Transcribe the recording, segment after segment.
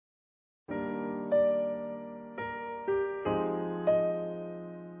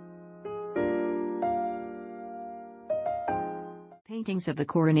Paintings of the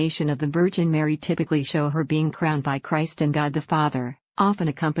Coronation of the Virgin Mary typically show her being crowned by Christ and God the Father, often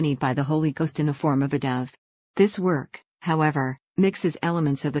accompanied by the Holy Ghost in the form of a dove. This work, however, mixes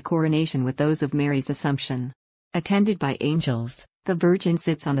elements of the Coronation with those of Mary's Assumption. Attended by angels, the Virgin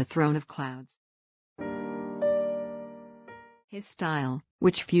sits on a throne of clouds. His style,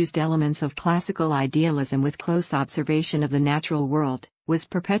 which fused elements of classical idealism with close observation of the natural world, was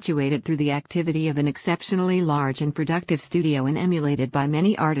perpetuated through the activity of an exceptionally large and productive studio and emulated by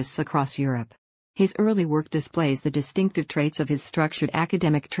many artists across Europe. His early work displays the distinctive traits of his structured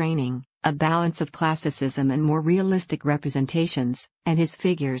academic training, a balance of classicism and more realistic representations, and his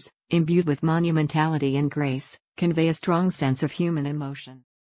figures, imbued with monumentality and grace, convey a strong sense of human emotion.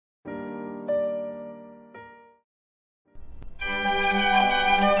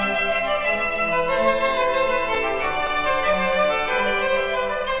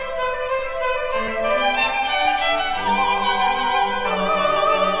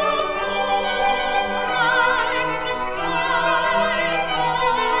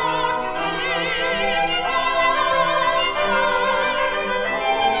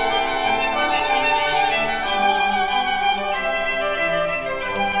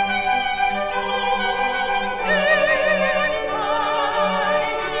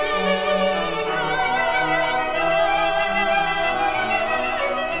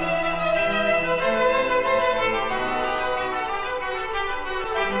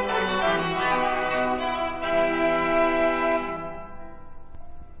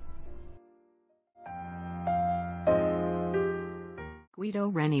 Guido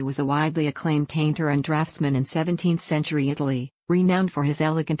Reni was a widely acclaimed painter and draftsman in 17th-century Italy, renowned for his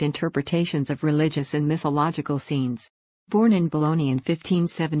elegant interpretations of religious and mythological scenes. Born in Bologna in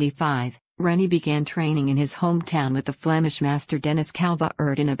 1575, Reni began training in his hometown with the Flemish master Denis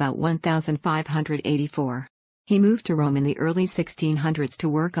Calva-Ert in about 1584. He moved to Rome in the early 1600s to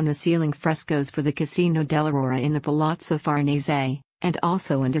work on the ceiling frescoes for the Casino dell'Aurora in the Palazzo Farnese, and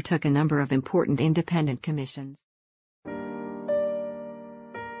also undertook a number of important independent commissions.